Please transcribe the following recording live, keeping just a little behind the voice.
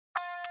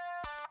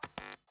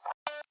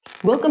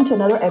Welcome to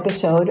another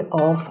episode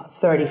of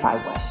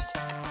 35 West.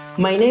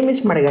 My name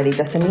is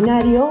Margarita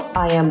Seminario.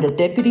 I am the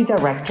Deputy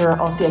Director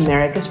of the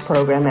Americas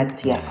Program at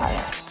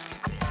CSIS.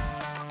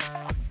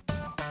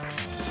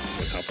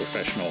 How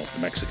professional the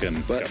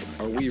Mexican government.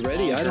 Are we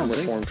ready? I don't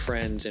reform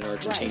trends in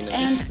Argentina. Right.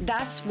 And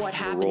that's what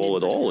happened. Role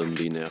at all in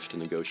the NAFTA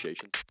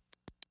negotiations.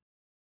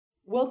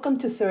 Welcome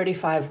to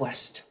 35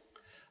 West.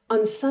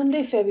 On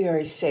Sunday,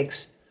 February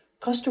 6th,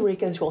 Costa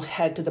Ricans will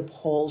head to the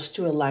polls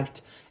to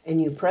elect a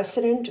new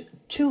president,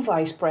 2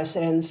 vice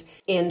presidents,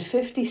 and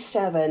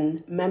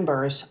 57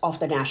 members of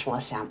the National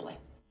Assembly.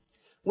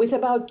 With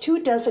about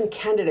 24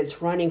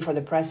 candidates running for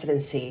the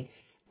presidency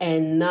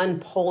and none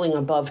polling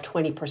above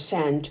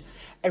 20%,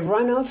 a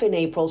runoff in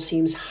April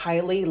seems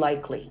highly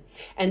likely,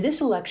 and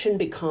this election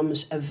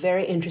becomes a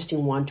very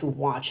interesting one to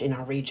watch in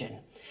our region.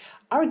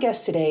 Our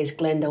guest today is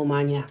Glenda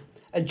Umaña,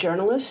 a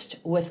journalist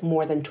with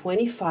more than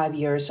 25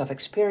 years of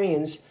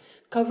experience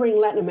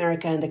covering Latin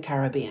America and the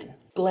Caribbean.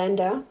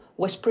 Glenda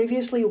was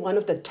previously one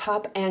of the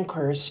top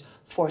anchors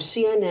for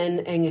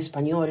CNN en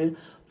Español,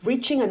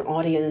 reaching an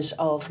audience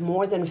of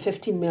more than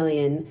 50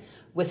 million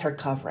with her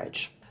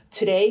coverage.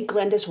 Today,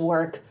 Glenda's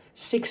work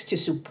seeks to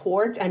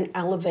support and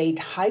elevate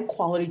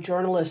high-quality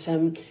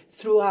journalism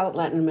throughout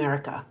Latin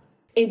America.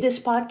 In this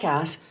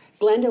podcast,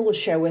 Glenda will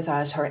share with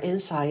us her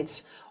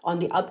insights on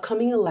the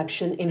upcoming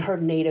election in her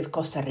native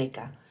Costa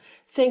Rica.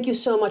 Thank you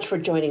so much for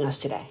joining us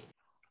today.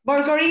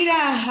 Margarita,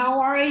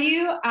 how are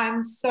you?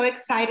 I'm so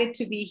excited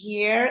to be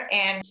here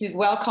and to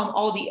welcome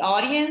all the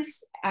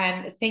audience.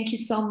 And thank you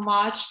so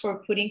much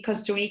for putting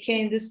Costa Rica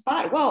in the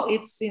spot. Well,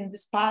 it's in the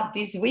spot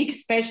this week,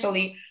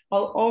 especially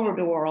all over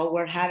the world.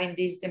 We're having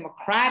this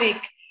democratic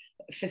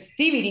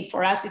festivity.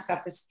 For us, it's a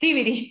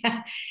festivity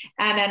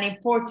and an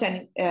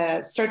important,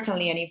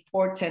 certainly an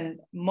important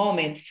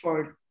moment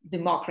for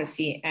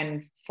democracy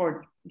and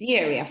for the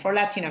area, for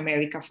Latin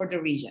America, for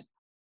the region.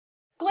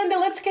 Glenda,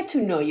 let's get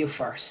to know you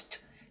first.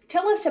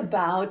 Tell us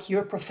about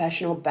your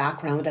professional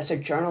background as a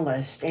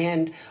journalist,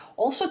 and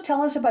also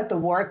tell us about the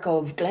work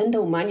of Glenda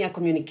Umaña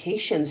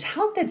Communications.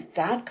 How did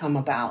that come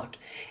about?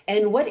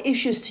 And what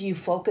issues do you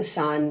focus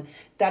on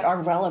that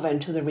are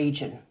relevant to the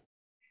region?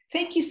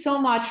 Thank you so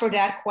much for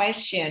that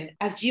question.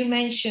 As you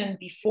mentioned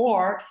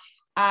before,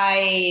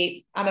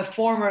 I am a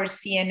former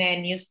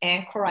CNN news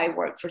anchor. I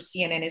worked for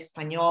CNN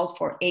Español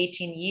for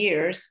 18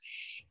 years.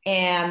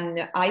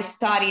 And I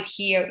studied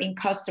here in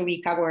Costa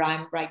Rica, where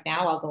I'm right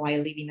now, although I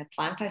live in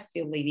Atlanta, I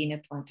still live in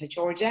Atlanta,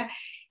 Georgia.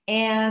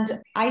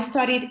 And I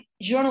studied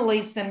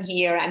journalism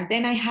here. And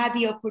then I had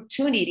the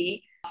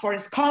opportunity for a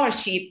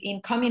scholarship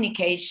in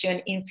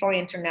communication in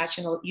Florida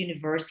International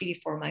University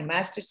for my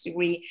master's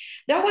degree.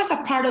 That was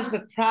a part of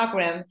the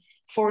program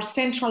for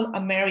Central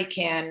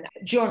American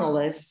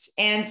journalists.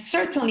 And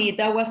certainly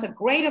that was a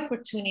great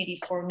opportunity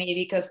for me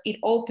because it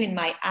opened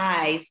my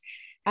eyes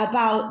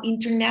about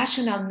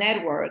international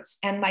networks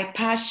and my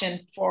passion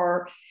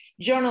for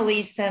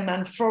journalism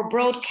and for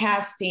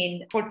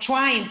broadcasting, for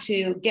trying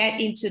to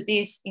get into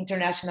these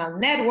international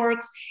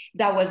networks.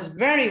 That was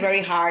very,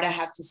 very hard, I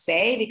have to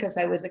say, because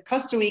I was a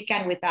Costa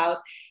Rican without,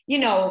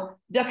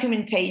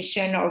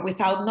 documentation or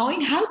without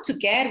knowing how to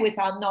get,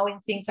 without knowing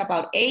things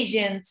about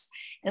agents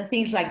and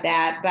things like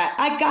that. But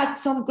I got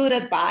some good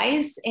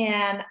advice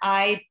and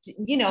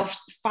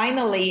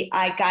finally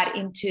I got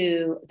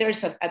into,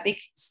 there's a big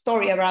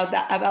story about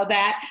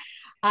that.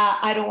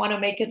 I don't want to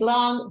make it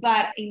long,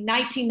 but in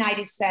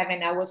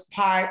 1997, I was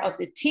part of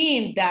the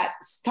team that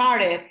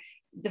started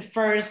the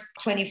first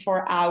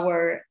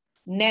 24-hour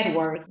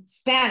network,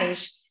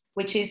 Spanish,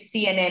 which is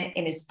CNN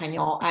en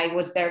Español. I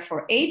was there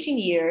for 18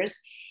 years.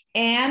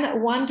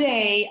 And one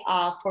day,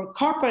 for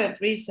corporate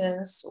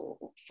reasons,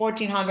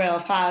 1,400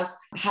 of us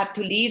had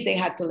to leave. They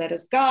had to let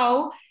us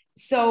go.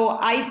 So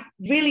I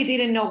really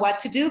didn't know what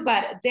to do.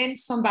 But then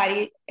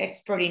somebody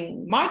expert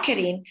in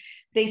marketing,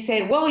 they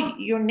said, well,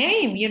 your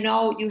name,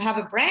 you have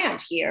a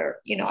brand here.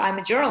 I'm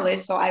a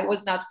journalist, so I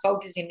was not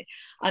focusing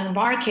on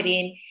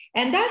marketing.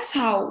 And that's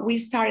how we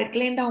started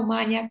Glenda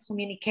Umaña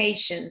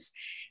Communications.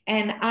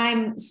 And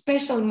I'm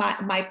special,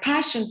 my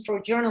passion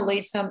for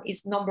journalism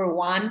is number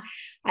one.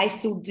 I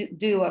still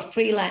do a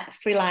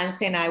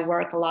freelance and I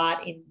work a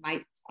lot in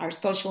our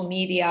social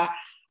media,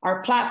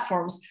 our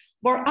platforms.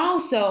 But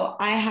also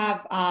I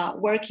have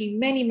working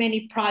many,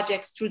 many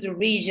projects through the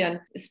region,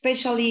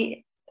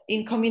 especially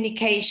in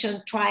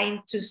communication,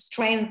 trying to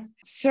strengthen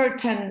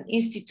certain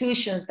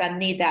institutions that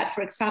need that.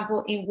 For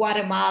example, in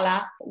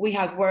Guatemala, we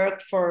have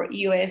worked for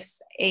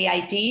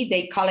USAID,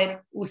 they call it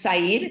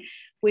USAID,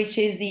 which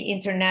is the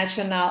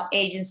International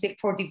Agency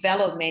for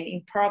Development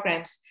in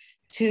Programs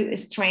to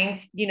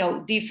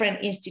strengthen,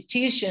 different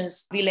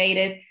institutions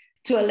related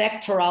to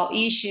electoral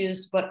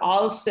issues, but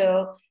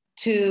also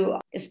to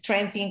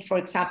strengthen, for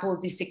example,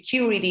 the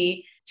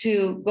security,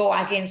 to go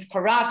against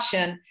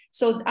corruption.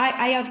 So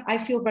I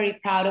feel very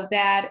proud of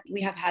that.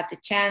 We have had the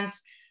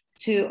chance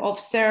to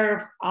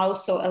observe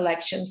also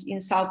elections in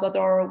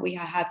Salvador. We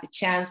have had the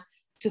chance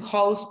to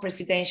host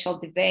presidential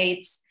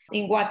debates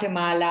in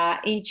Guatemala,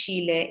 in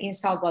Chile, in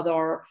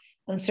Salvador,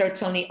 and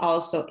certainly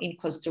also in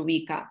Costa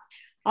Rica.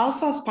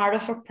 Also, as part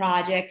of our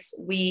projects,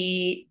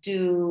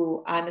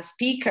 I'm a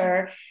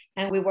speaker,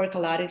 and we work a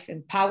lot of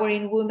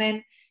empowering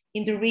women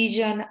in the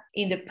region,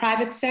 in the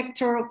private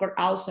sector, but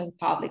also in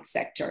public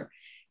sector.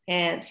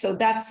 And so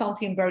that's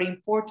something very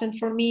important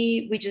for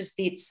me. We just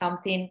did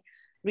something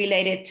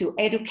related to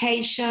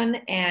education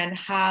and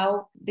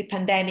how the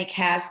pandemic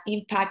has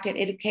impacted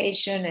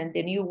education and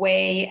the new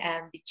way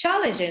and the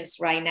challenges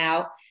right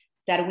now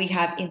that we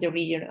have in the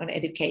region on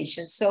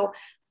education. So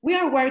we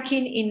are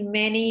working in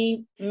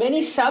many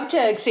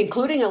subjects,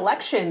 including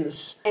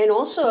elections and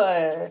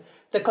also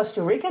the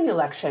Costa Rican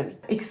election.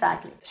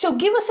 Exactly. So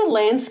give us a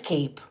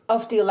landscape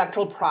of the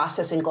electoral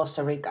process in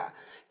Costa Rica.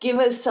 Give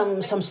us some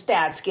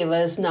stats. Give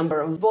us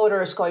number of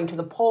voters going to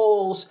the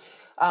polls,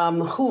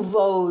 who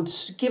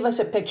votes. Give us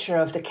a picture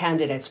of the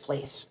candidates,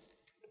 please.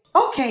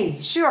 Okay,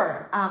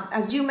 sure.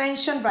 As you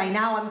mentioned, right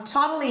now I'm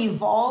totally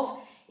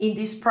involved in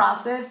this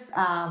process.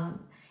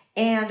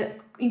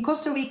 And in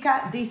Costa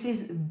Rica, this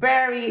is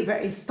very,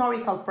 very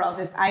historical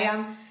process. I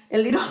am a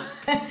little,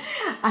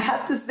 I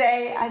have to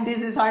say, and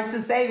this is hard to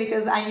say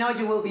because I know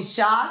you will be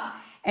shocked.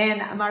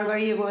 And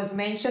Margarita was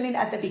mentioning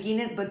at the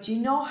beginning, but you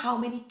know how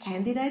many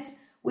candidates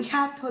we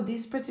have for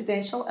this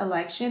presidential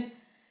election?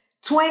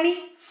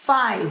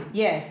 25.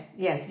 Yes,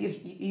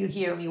 you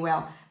hear me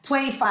well.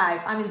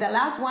 25. I mean, the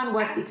last one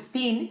was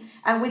 16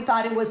 and we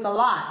thought it was a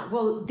lot.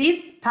 Well,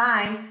 this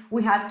time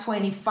we have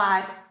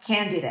 25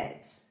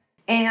 candidates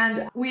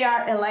and we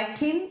are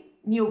electing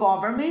new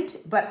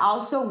government, but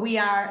also we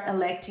are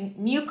electing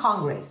new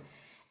Congress.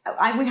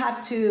 We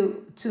have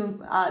to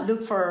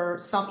look for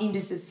some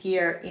indices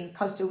here in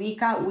Costa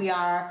Rica. We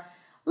are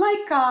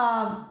like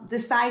the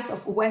size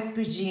of West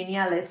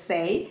Virginia, let's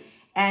say,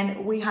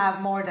 and we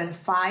have more than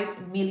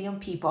 5 million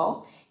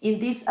people. In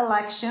this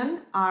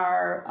election,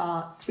 our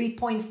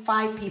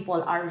 3.5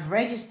 people are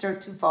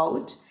registered to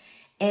vote,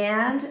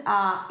 and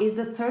it's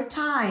the third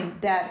time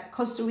that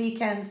Costa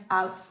Ricans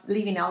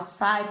living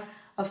outside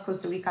of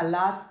Costa Rica, a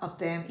lot of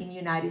them in the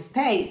United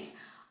States,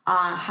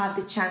 have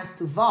the chance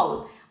to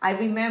vote. I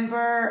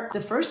remember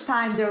the first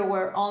time there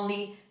were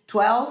only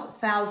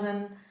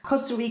 12,000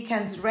 Costa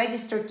Ricans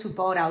registered to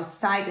vote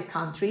outside the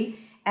country,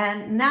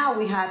 and now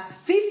we have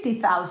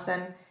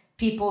 50,000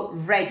 people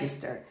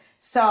registered.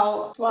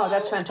 So wow,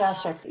 that's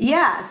fantastic.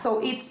 Yeah,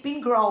 so it's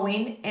been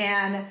growing,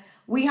 and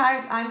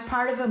I'm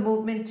part of a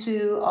movement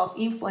too of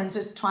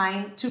influencers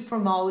trying to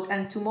promote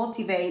and to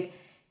motivate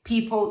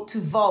people to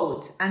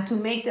vote and to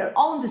make their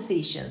own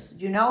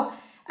decisions,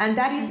 and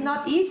that is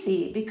not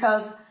easy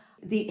because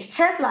the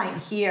headline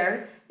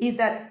here is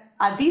that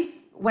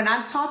when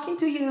I'm talking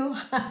to you,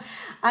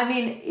 I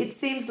mean, it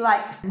seems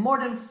like more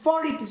than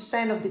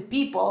 40% of the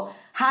people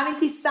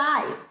haven't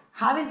decided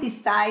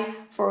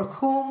for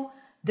whom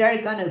they're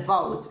going to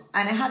vote.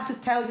 And I have to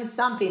tell you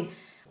something.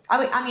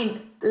 I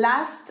mean,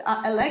 last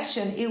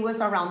election, it was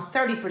around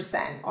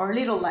 30% or a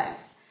little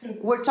less.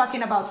 We're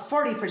talking about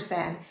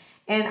 40%.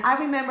 And I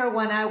remember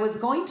when I was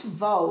going to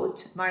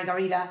vote,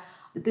 Margarita,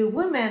 the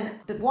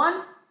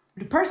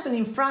person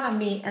in front of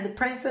me and the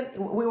person,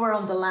 we were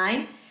on the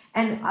line,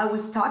 and I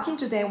was talking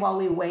to them while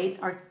we wait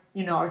our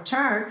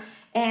turn,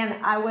 and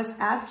I was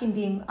asking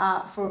them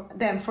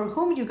for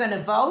whom you're going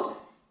to vote,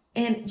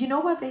 and you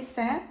know what they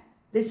said?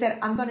 They said,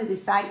 I'm going to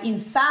decide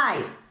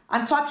inside.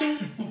 I'm talking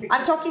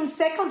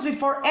seconds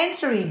before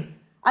entering.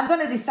 I'm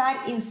going to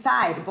decide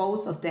inside,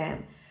 both of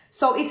them.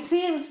 So it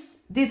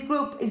seems this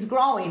group is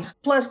growing.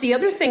 Plus, the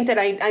other thing that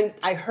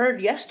I heard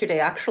yesterday,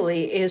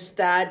 actually, is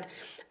that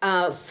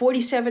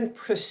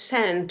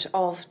 47%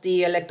 of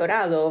the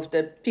electorado, of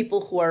the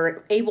people who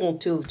are able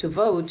to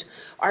vote,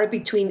 are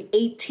between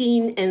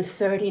 18 and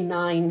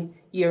 39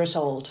 years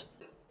old.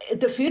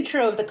 The future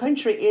of the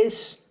country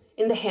is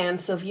in the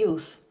hands of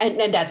youth.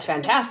 And that's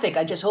fantastic.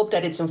 I just hope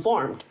that it's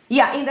informed.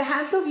 Yeah, in the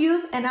hands of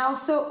youth and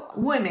also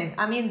women.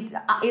 I mean,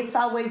 it's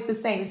always the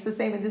same. It's the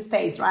same in the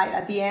States, right?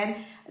 At the end,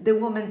 the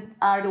women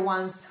are the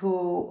ones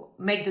who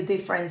make the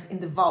difference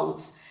in the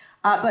votes.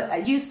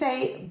 But you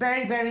say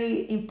very,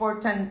 very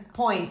important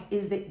point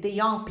is the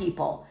young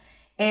people.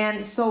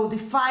 And so the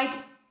fight,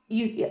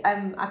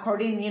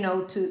 according,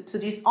 to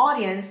this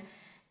audience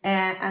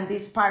and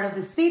this part of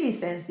the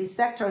citizens, this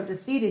sector of the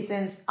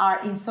citizens are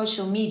in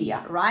social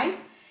media, right?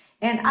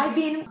 And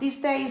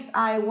these days,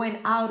 I went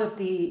out of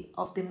the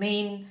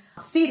main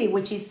city,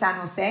 which is San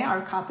Jose,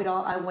 our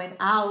capital. I went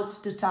out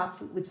to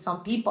talk with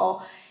some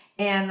people,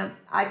 and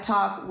I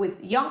talked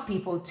with young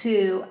people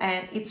too.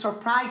 And it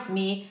surprised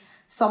me.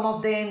 Some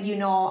of them,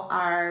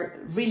 are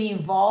really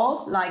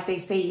involved. Like they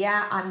say,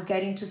 yeah, I'm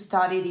getting to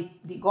study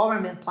the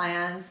government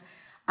plans,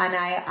 and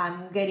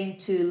I'm getting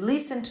to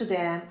listen to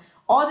them.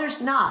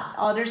 Others not.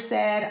 Others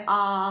said,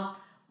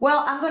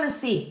 well, I'm going to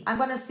see. I'm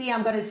going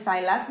to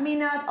decide last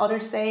minute.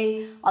 Others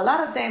say, a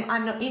lot of them,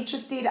 I'm not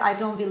interested. I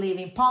don't believe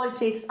in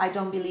politics. I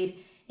don't believe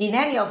in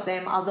any of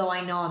them, although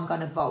I know I'm going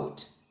to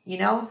vote,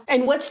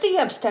 And what's the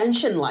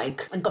abstention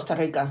like in Costa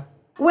Rica?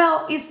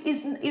 Well,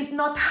 it's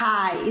not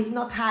high. It's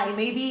not high.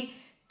 Maybe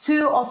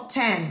 2 of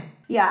 10.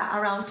 Yeah,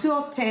 around 2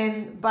 of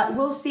 10. But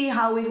we'll see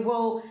how it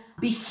will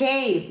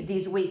behave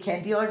this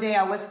weekend. The other day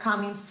I was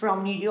coming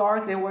from New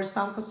York. There were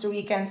some Costa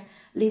Ricans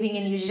living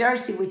in New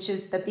Jersey, which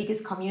is the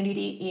biggest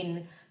community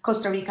in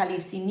Costa Rica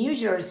lives in New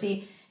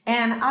Jersey.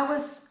 And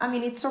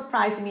it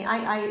surprised me.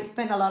 I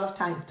spent a lot of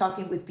time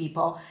talking with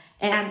people.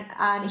 And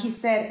he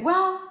said,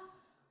 well,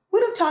 we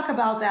don't talk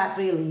about that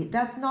really.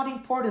 That's not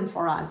important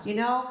for us, you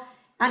know?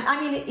 And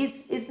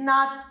it's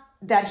not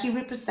that he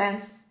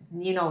represents,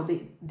 you know,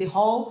 the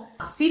whole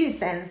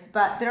citizens,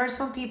 but there are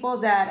some people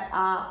that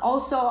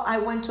also, I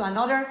went to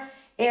another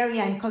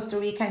area in Costa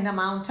Rica in the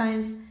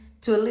mountains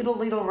to a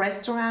little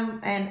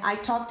restaurant, and I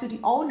talked to the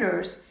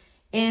owners,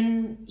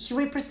 and he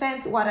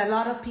represents what a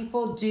lot of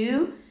people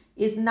do.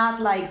 Is not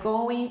like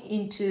going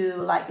into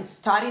like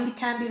studying the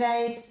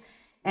candidates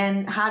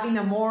and having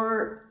a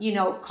more, you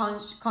know,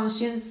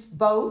 conscious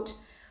vote.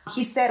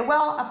 He said,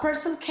 well, a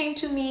person came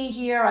to me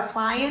here, a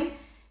client,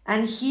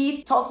 and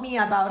he told me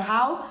about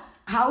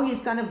how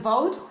he's going to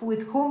vote,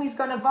 with whom he's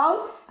going to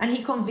vote, and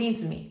he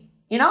convinced me,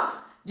 you know,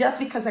 just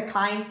because a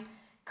client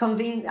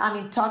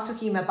talked to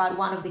him about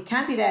one of the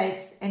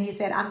candidates, and he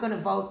said, I'm going to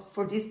vote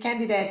for this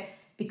candidate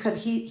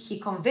because he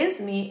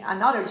convinced me,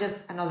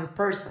 just another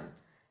person.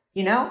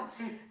 You know,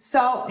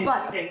 so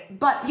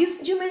but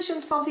you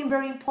mentioned something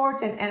very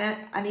important,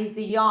 and it's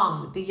the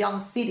young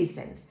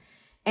citizens,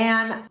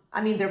 and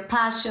their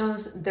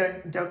passions,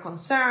 their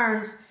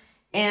concerns,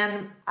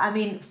 and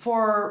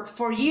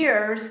for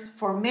years,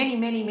 for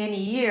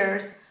many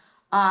years,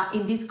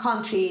 in this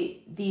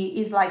country,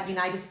 is like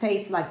United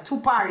States, like two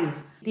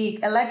parties. The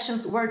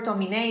elections were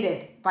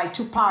dominated by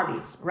two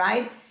parties,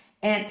 right?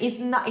 And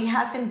it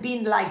hasn't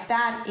been like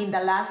that in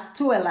the last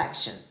two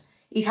elections.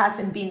 It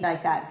hasn't been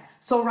like that.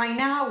 So right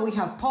now we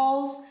have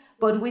polls,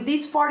 but with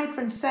this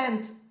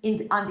 40%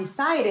 in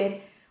undecided,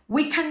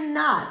 we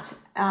cannot,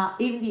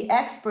 even the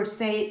experts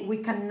say we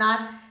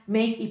cannot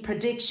make a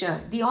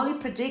prediction. The only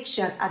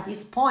prediction at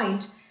this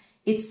point,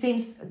 it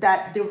seems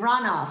that the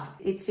runoff,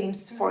 it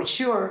seems for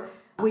sure,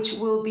 which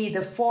will be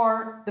the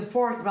fourth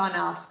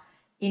runoff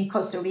in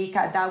Costa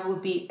Rica, that will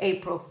be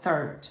April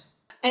 3rd.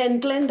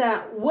 And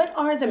Glenda, what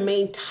are the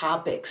main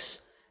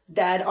topics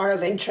that are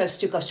of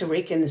interest to Costa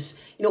Ricans?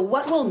 You know,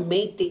 what will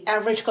make the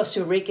average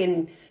Costa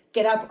Rican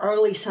get up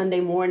early Sunday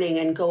morning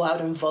and go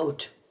out and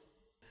vote?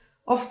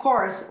 Of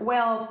course.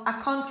 Well, a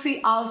country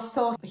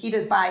also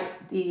hit by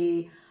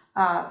the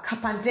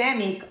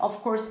pandemic, of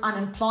course,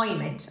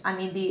 unemployment.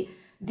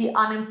 The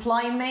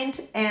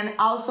unemployment, and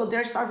also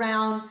there's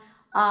around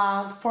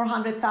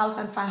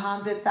 400,000,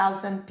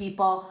 500,000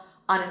 people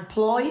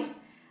unemployed.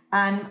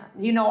 And,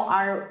 you know,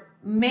 our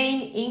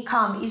main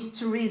income is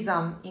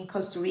tourism in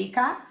Costa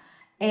Rica.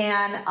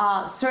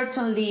 And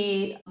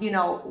certainly, you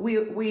know,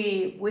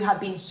 we have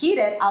been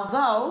heated,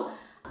 although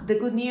the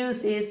good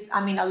news is,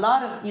 we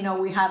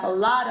have a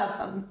lot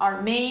of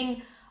our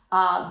main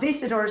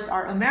visitors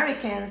are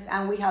Americans,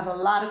 and we have a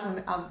lot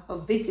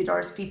of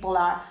visitors. People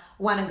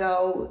want to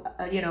go,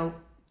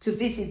 to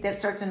visit their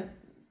certain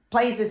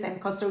places, and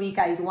Costa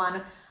Rica is one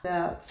of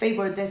the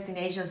favorite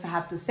destinations, I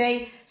have to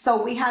say.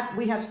 So we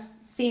have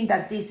seen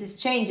that this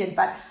is changing,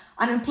 but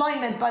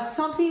unemployment, but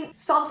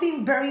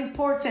something very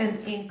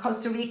important in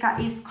Costa Rica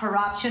is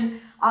corruption.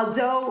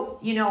 Although,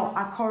 you know,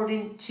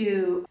 according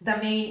to the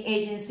main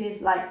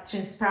agencies like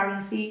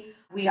Transparency,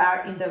 we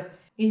are in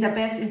the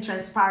best in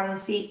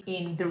transparency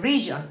in the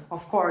region.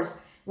 Of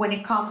course, when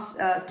it comes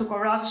to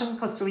corruption,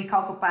 Costa Rica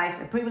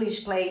occupies a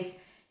privileged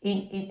place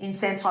in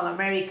Central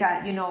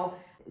America. You know,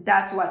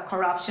 that's what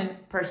Corruption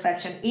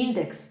Perception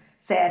Index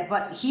said.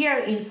 But here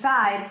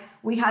inside,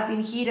 we have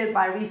been heated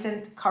by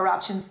recent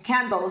corruption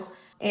scandals.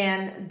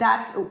 And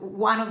that's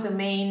one of the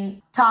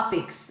main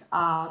topics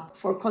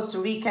for Costa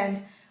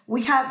Ricans.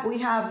 We have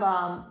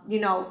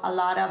a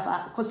lot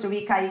of Costa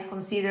Rica is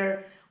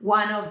considered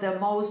one of the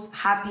most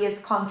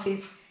happiest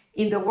countries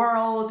in the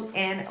world,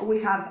 and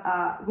we have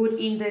a good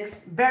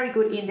index, very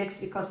good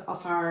index, because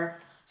of our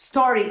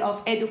story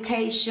of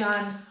education,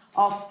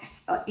 of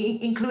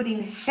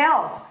including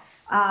health.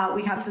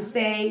 We have to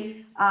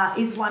say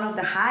is one of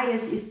the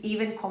highest, is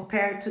even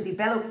compared to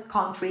developed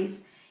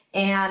countries.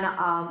 And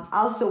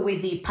also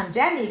with the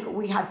pandemic,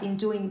 we have been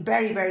doing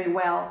very, very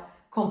well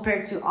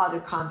compared to other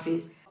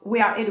countries. We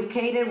are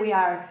educated. We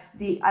are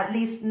at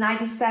least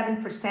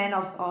 97%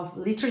 of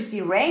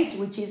literacy rate,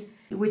 which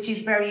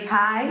is very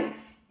high.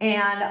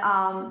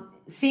 And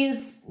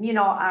since, you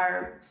know,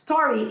 our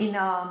story in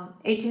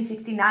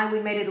 1869,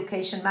 we made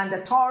education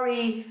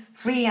mandatory,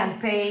 free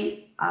and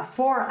paid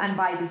for and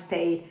by the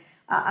state.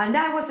 And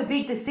that was a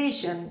big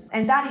decision.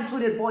 And that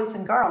included boys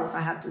and girls,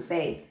 I have to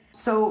say.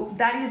 So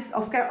that is,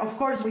 of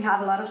course, we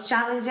have a lot of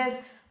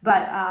challenges,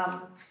 but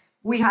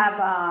we have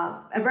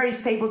a very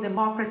stable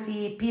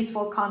democracy,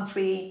 peaceful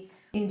country,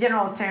 in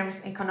general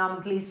terms,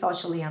 economically,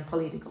 socially, and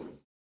politically.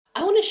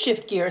 I want to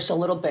shift gears a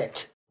little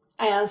bit.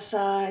 As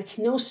it's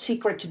no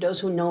secret to those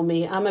who know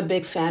me, I'm a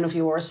big fan of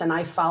yours, and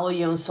I follow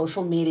you on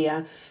social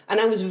media. And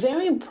I was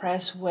very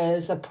impressed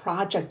with the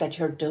project that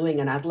you're doing,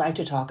 and I'd like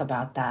to talk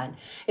about that.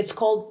 It's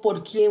called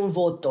Por Quien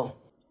Voto.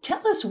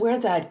 Tell us where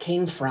that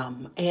came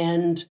from,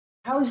 and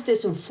How is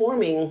this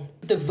informing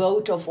the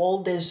vote of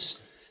all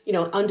this,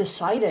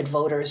 undecided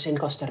voters in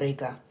Costa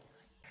Rica?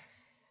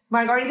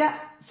 Margarita,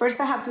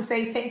 first I have to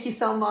say thank you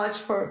so much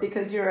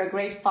because you're a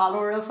great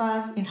follower of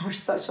us in our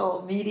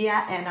social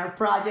media and our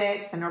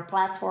projects and our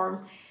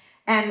platforms.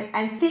 And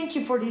thank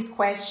you for this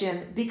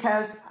question,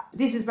 because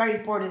this is very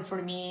important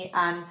for me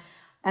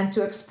and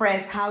to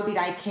express how did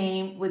I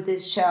came with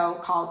this show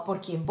called Por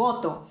Quien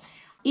Voto.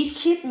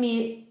 It hit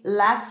me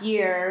last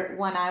year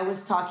when I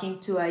was talking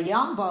to a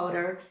young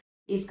voter.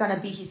 It's going to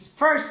be his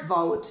first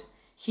vote.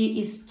 He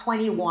is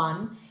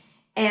 21.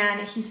 And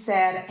he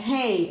said,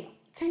 hey,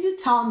 can you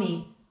tell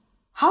me,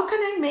 how can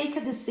I make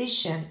a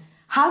decision?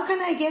 How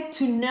can I get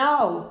to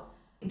know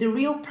the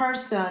real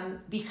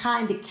person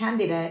behind the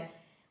candidate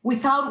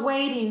without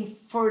waiting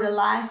for the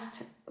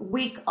last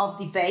week of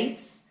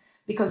debates?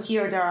 Because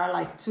here there are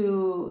like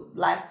 2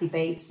 last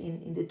debates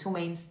in the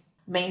 2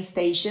 main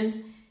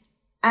stations.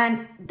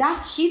 And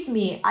that hit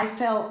me. I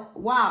felt,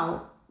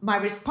 wow, my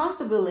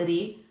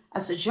responsibility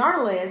as a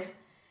journalist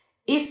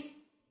is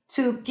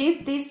to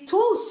give these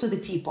tools to the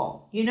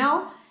people,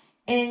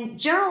 And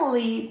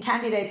generally,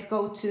 candidates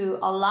go to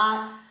a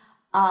lot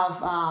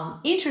of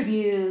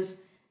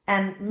interviews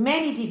and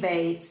many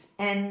debates,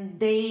 and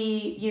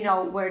they,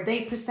 where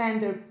they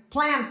present their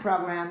planned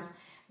programs,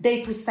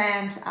 they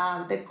present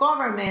the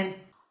government,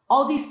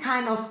 all these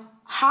kind of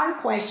hard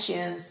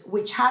questions,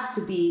 which have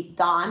to be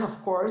done,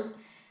 of course,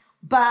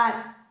 but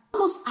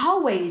almost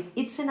always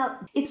it's in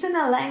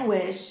a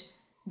language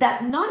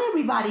that not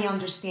everybody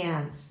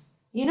understands,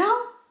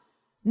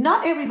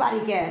 Not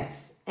everybody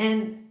gets,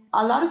 and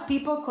a lot of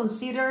people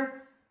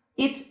consider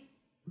it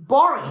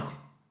boring.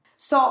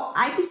 So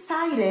I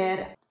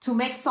decided to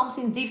make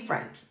something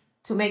different,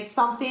 to make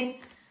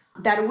something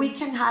that we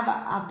can have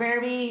a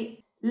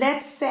very,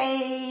 let's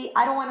say,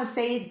 I don't want to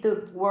say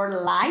the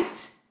word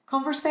light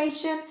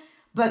conversation,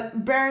 but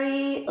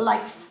very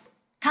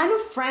kind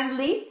of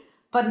friendly,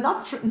 but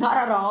not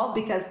at all,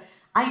 because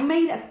I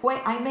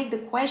make the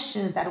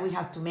questions that we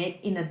have to make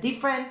in a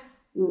different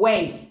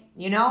way,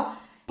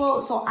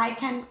 So I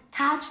can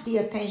catch the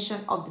attention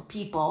of the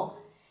people.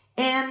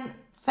 And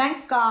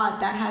thanks God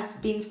that has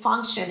been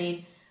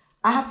functioning.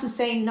 I have to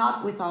say,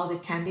 not with all the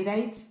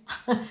candidates,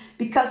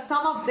 because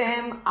some of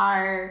them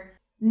are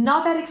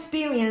not that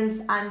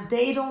experienced and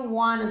they don't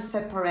want to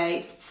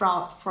separate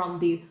from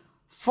the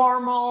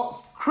formal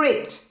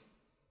script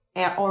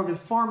or the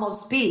formal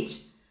speech,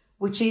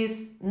 which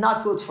is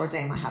not good for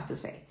them, I have to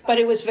say. But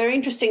it was very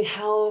interesting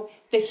how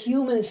the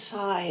human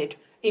side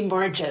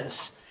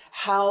emerges,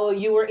 how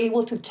you were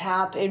able to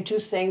tap into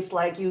things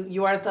like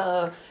you are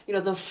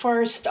the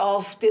first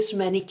of this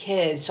many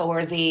kids,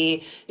 or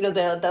the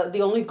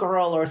only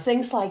girl, or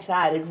things like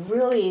that. It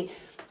really,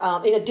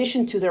 in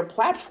addition to their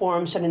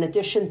platforms and in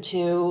addition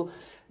to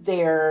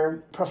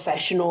their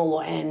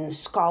professional and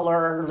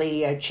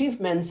scholarly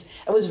achievements,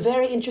 it was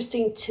very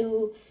interesting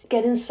to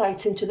get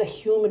insights into the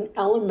human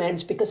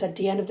elements, because at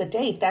the end of the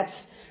day,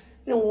 that's,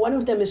 one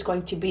of them is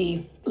going to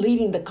be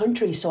leading the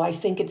country. So I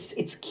think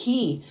it's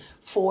key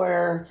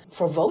for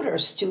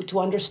voters to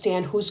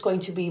understand who's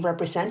going to be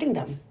representing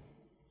them.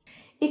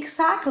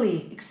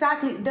 Exactly.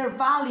 Their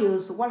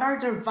values. What are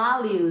their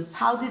values?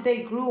 How did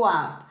they grow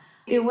up?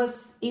 It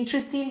was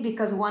interesting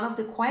because one of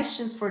the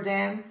questions for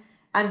them,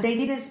 and they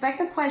didn't expect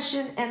the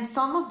question, and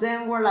some of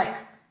them were like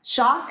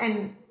shocked,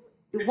 and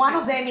one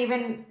of them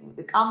even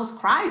almost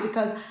cried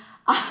because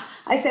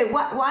I said,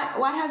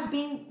 what has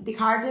been the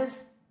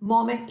hardest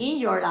moment in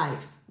your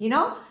life?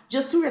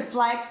 Just to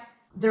reflect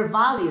their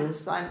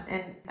values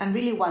and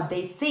really what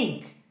they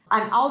think.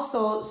 And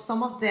also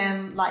some of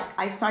them, like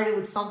I started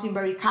with something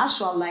very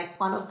casual, like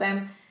one of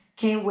them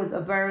came with a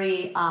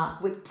very,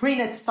 with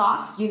printed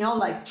socks,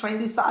 like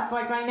trendy socks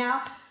like right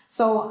now.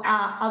 So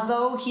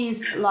although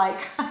he's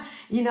like,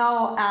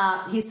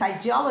 his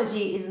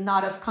ideology is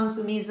not of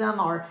consumism,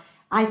 or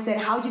I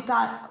said,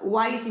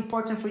 why is it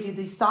important for you,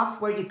 these socks,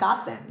 where you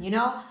got them,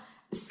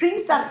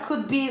 Things that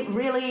could be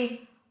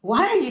really,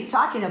 what are you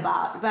talking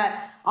about? But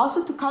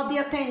also to call the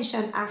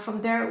attention, and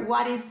from there,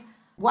 what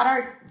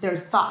are their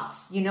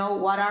thoughts?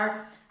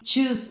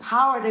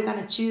 How are they going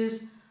to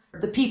choose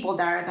the people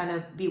that are going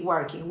to be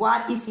working?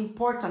 What is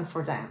important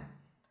for them?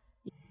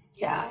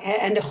 Yeah,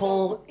 and the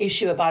whole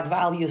issue about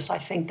values, I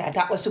think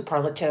that was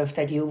superlative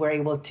that you were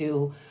able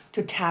to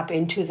tap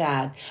into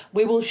that.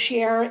 We will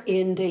share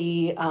in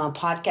the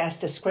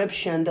podcast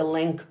description the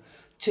link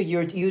to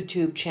your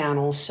YouTube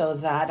channel so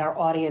that our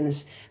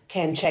audience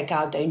can check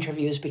out the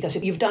interviews, because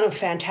you've done a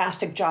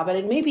fantastic job, and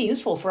it may be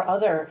useful for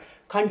other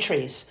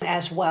countries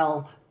as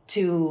well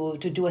to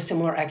do a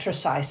similar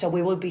exercise. So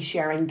we will be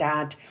sharing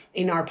that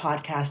in our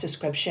podcast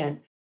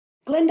description.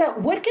 Glenda,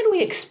 what can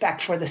we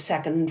expect for the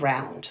second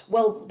round?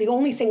 Well, the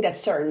only thing that's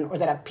certain, or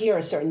that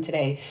appears certain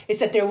today, is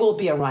that there will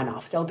be a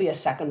runoff. There'll be a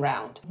second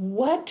round.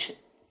 What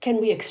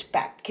can we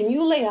expect? Can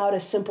you lay out a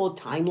simple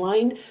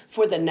timeline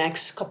for the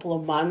next couple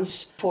of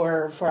months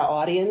for our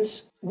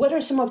audience? What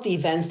are some of the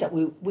events that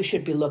we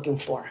should be looking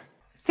for?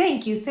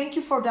 Thank you. Thank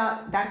you for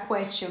that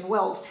question.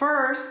 Well,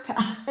 first,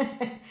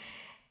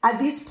 At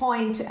this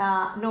point,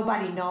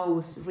 nobody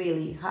knows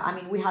really. I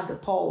mean, we have the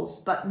polls,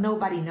 but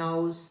nobody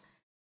knows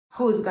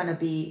who's going to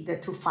be the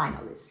two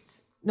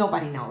finalists.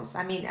 Nobody knows.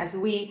 I mean, as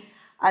we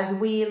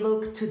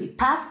look to the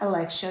past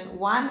election,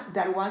 one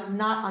that was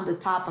not on the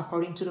top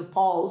according to the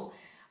polls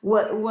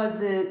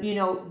was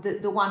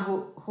the one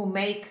who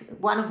make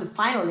one of the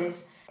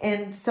finalists,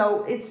 and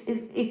so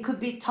it could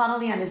be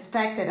totally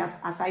unexpected,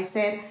 as I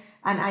said.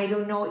 And I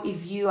don't know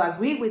if you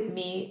agree with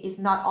me. It's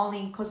not only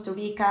in Costa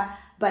Rica,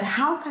 but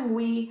how can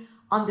we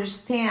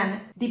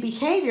understand the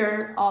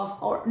behavior of,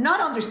 or not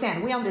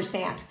understand, we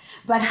understand,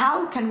 but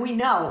how can we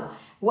know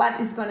what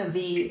is going to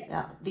be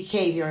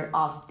behavior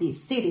of the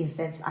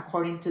citizens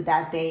according to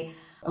that day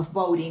of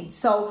voting?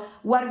 So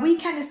what we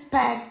can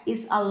expect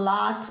is a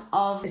lot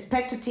of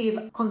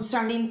expectative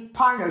concerning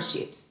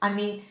partnerships. I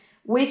mean,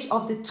 which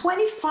of the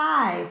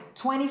 25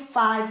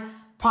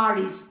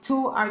 parties,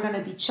 two are going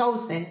to be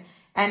chosen,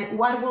 and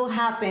what will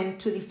happen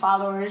to the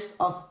followers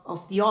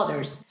of the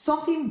others.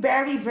 Something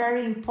very,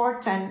 very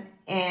important,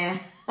 and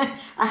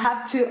I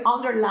have to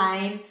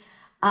underline,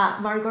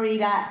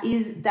 Margarita,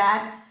 is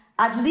that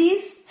at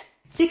least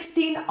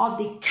 16 of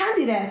the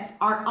candidates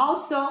are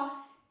also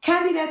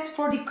candidates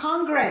for the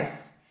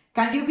Congress.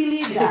 Can you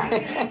believe that?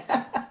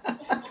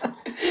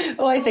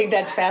 Oh, I think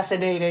that's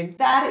fascinating.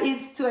 That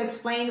is to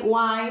explain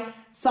why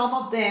some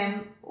of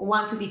them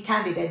want to be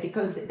candidate,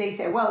 because they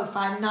say, well, if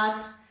I'm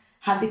not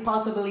have the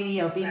possibility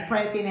of being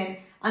president,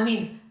 I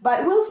mean,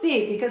 but we'll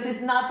see, because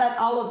it's not that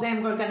all of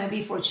them are going to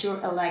be for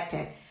sure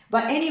elected.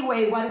 But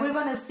anyway, what we're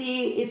going to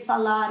see, it's a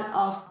lot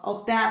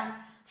of that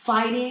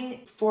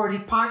fighting for the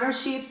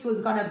partnerships,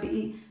 who's going to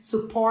be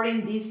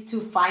supporting these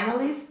two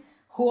finalists,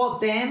 who of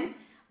them.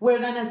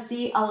 We're going to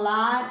see a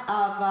lot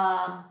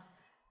of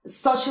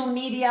social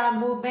media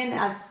movement,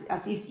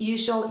 as is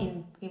usual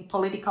in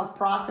political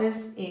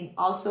process,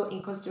 also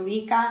in Costa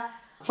Rica.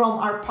 From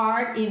our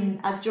part,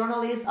 as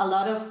journalists, a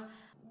lot of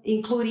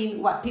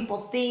including what people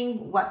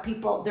think,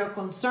 their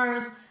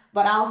concerns,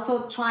 but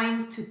also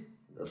trying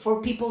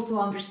for people to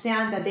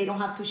understand that they don't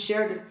have to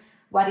share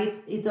what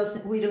it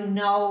doesn't. We don't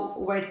know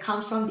where it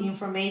comes from, the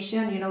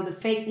information, the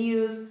fake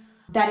news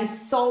that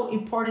is so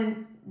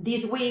important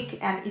this week,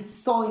 and it's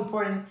so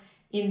important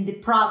in the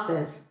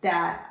process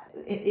that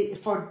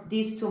for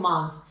these 2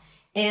 months.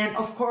 And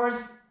of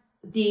course,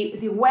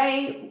 the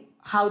way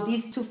how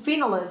these two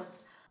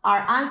finalists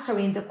are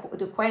answering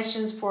the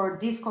questions for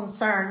these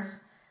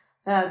concerns,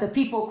 the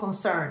people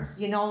concerns.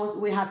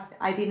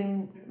 I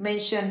didn't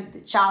mention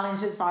the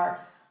challenges are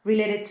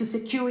related to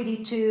security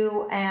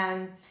too,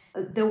 and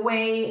the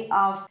way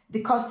of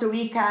the Costa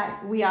Rica,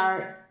 we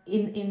are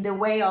in the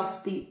way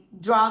of the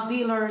drug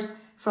dealers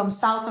from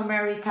South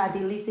America, the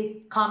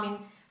illicit coming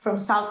from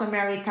South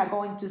America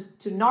going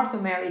to North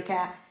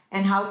America,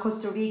 and how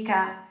Costa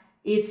Rica,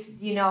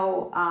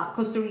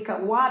 Costa Rica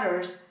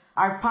waters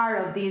are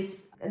part of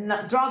these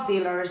drug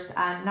dealers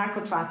and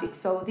narco traffic.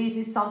 So this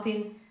is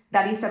something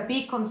that is a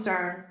big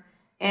concern.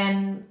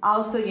 And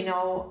also,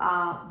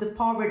 the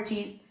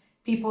poverty,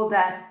 people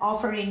that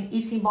offering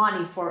easy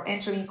money for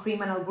entering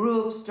criminal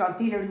groups, drug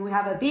dealers, we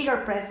have a bigger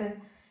presence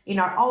in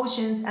our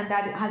oceans, and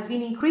that has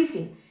been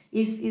increasing.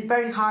 It's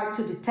very hard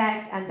to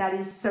detect, and that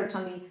is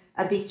certainly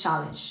a big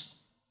challenge.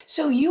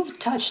 So you've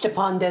touched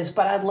upon this,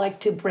 but I'd like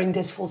to bring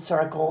this full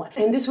circle.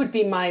 And this would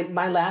be my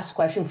last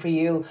question for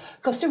you.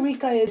 Costa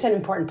Rica is an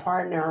important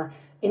partner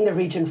in the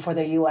region for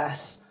the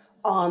U.S.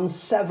 on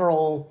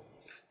several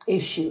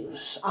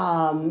issues.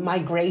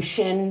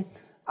 Migration,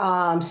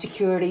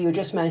 security, you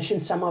just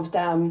mentioned some of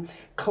them,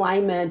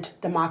 climate,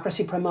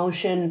 democracy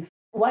promotion.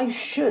 Why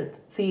should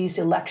these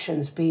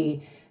elections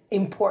be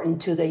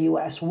important to the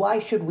U.S.? Why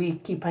should we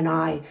keep an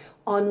eye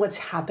on what's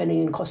happening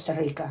in Costa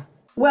Rica?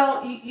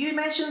 Well, you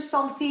mentioned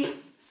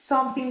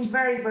something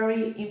very,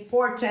 very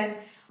important,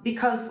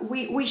 because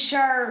we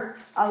share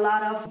a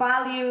lot of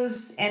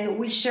values, and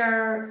we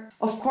share,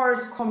 of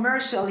course,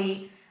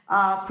 commercially,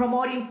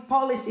 promoting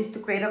policies to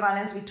create a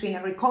balance between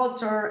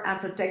agriculture and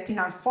protecting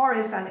our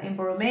forests and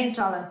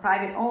environmental and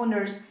private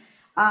owners.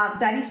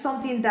 That is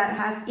something that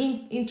has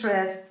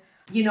interest,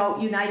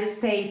 United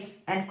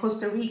States and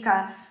Costa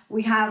Rica.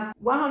 We have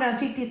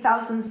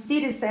 150,000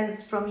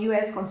 citizens from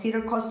U.S.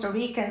 consider Costa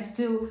Ricans,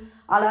 to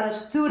a lot of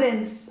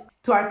students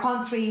to our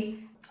country.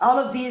 All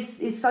of this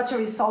is such a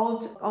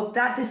result of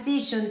that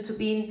decision to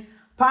be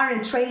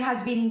partner. Trade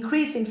has been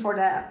increasing for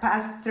the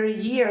past 30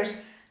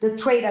 years. The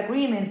trade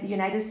agreements, the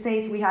United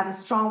States, we have a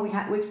strong, we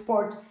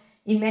export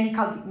in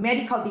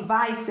medical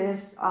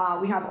devices.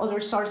 We have other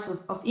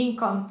sources of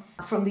income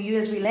from the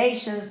U.S.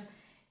 relations.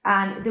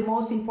 And the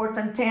most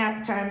important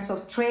terms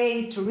of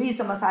trade,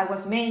 tourism, as I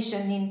was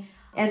mentioning,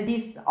 and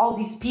all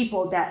these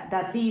people that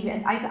live.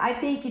 And I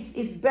think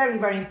it's very,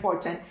 very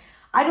important.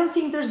 I don't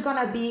think there's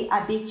going to be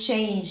a big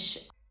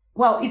change.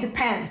 Well, it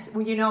depends.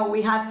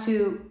 We have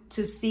to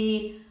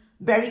see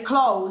very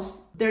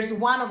close. There's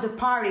one of the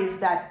parties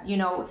that,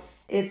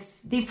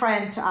 it's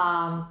different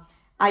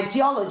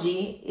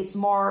ideology. It's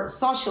more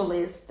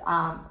socialist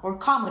or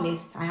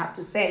communist, I have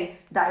to say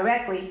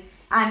directly.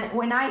 And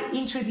when I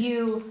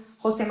interview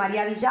Jose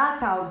Maria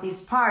Villalta of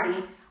this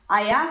party,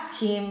 I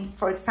asked him,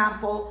 for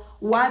example,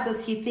 what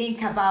does he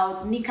think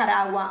about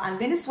Nicaragua and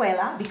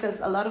Venezuela?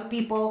 Because a lot of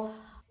people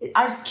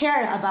are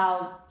scared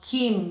about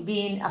him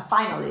being a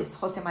finalist,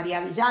 Jose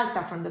Maria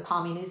Villalta from the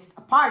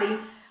Communist Party,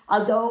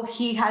 although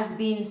he has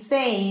been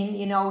saying,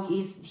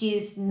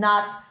 he's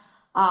not,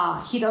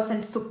 he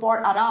doesn't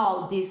support at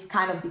all these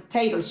kind of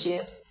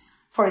dictatorships,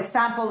 for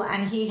example,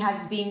 and he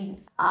has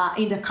been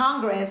in the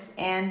Congress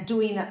and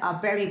doing a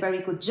very, very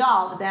good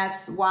job.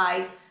 That's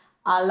why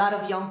a lot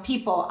of young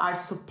people are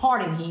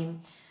supporting him.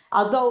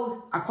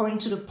 Although, according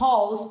to the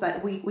polls,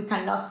 but we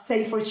cannot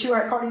say for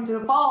sure according to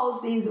the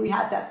polls, since we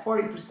had that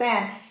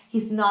 40%,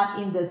 he's not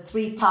in the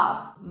 3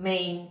 top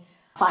main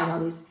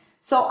finalists.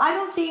 So I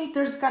don't think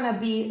there's going to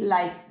be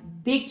like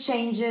big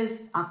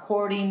changes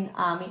according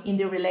in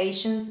the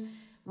relations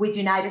with the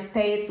United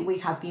States. We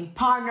have been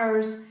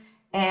partners,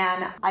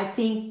 and I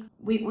think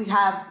we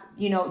have,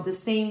 the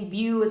same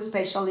view,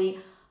 especially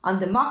on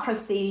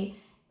democracy.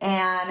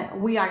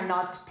 And we are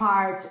not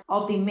part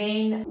of the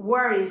main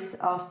worries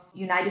of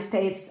United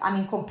States.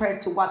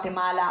 Compared to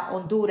Guatemala,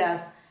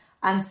 Honduras,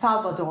 and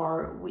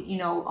Salvador,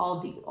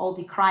 all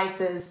the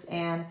crisis.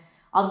 And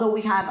although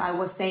we have, I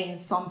was saying,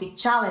 some big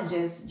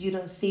challenges, you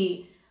don't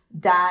see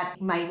that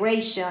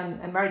migration,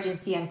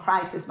 emergency and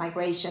crisis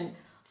migration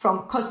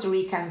from Costa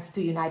Ricans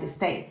to United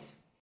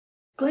States.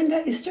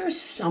 Glenda, is there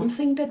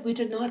something that we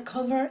did not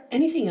cover?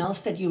 Anything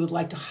else that you would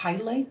like to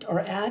highlight or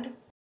add?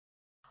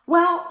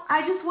 Well,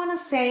 I just want to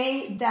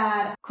say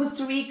that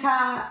Costa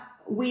Rica,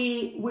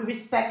 we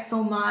respect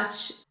so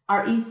much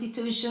our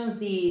institutions.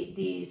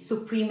 The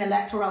Supreme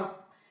Electoral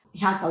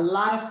has a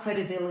lot of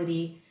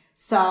credibility.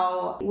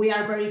 So we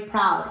are very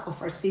proud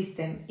of our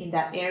system in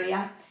that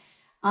area.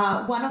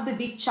 One of the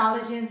big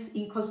challenges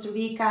in Costa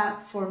Rica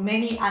for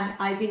many, and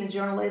I've been a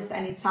journalist,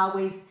 and it's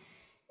always,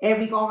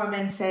 every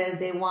government says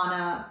they want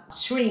to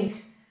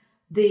shrink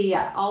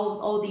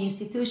all the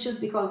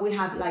institutions, because we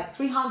have like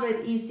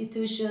 300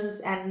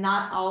 institutions and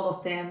not all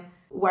of them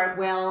work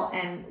well,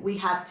 and we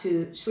have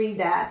to shrink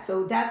that.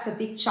 So that's a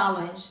big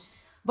challenge.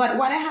 But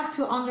what I have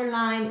to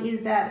underline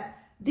is that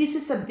this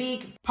is a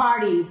big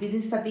party.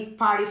 This is a big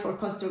party for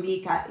Costa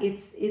Rica.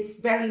 It's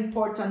very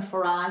important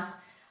for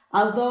us.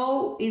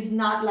 Although it's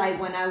not like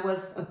when I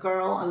was a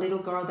little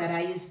girl that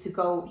I used to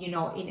go,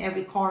 in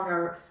every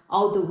corner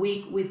all the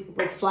week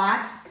with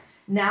flags.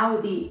 Now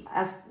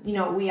it's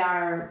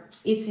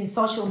in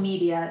social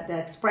media, the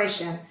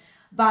expression,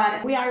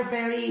 but we are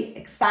very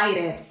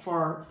excited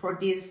for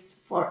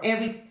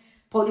every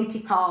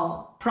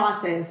political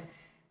process.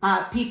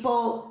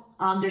 People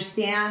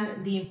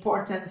understand the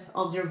importance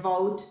of their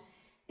vote.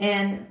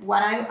 And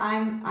what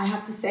I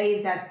have to say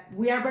is that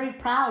we are very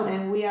proud,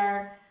 and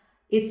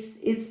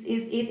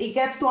it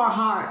gets to our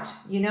heart,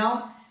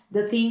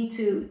 the thing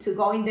to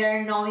go in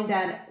there knowing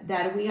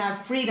that we have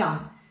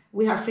freedom.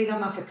 We have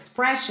freedom of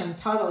expression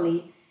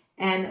totally,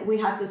 and we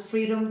have this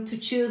freedom to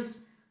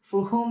choose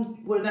for whom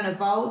we're going to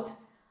vote.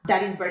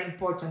 That is very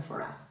important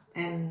for us.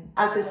 And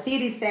as a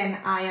citizen,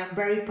 I am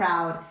very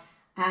proud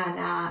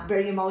and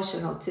very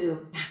emotional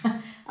too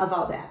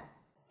about that.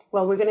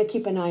 Well, we're going to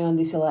keep an eye on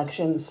these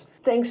elections.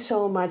 Thanks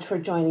so much for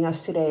joining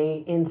us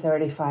today in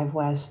 35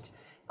 West.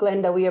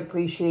 Glenda, we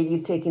appreciate you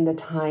taking the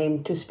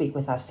time to speak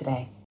with us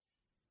today.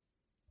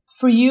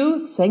 For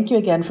you, thank you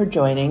again for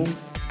joining.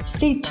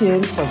 Stay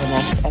tuned for the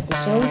next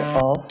episode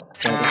of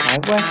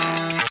 35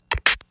 West.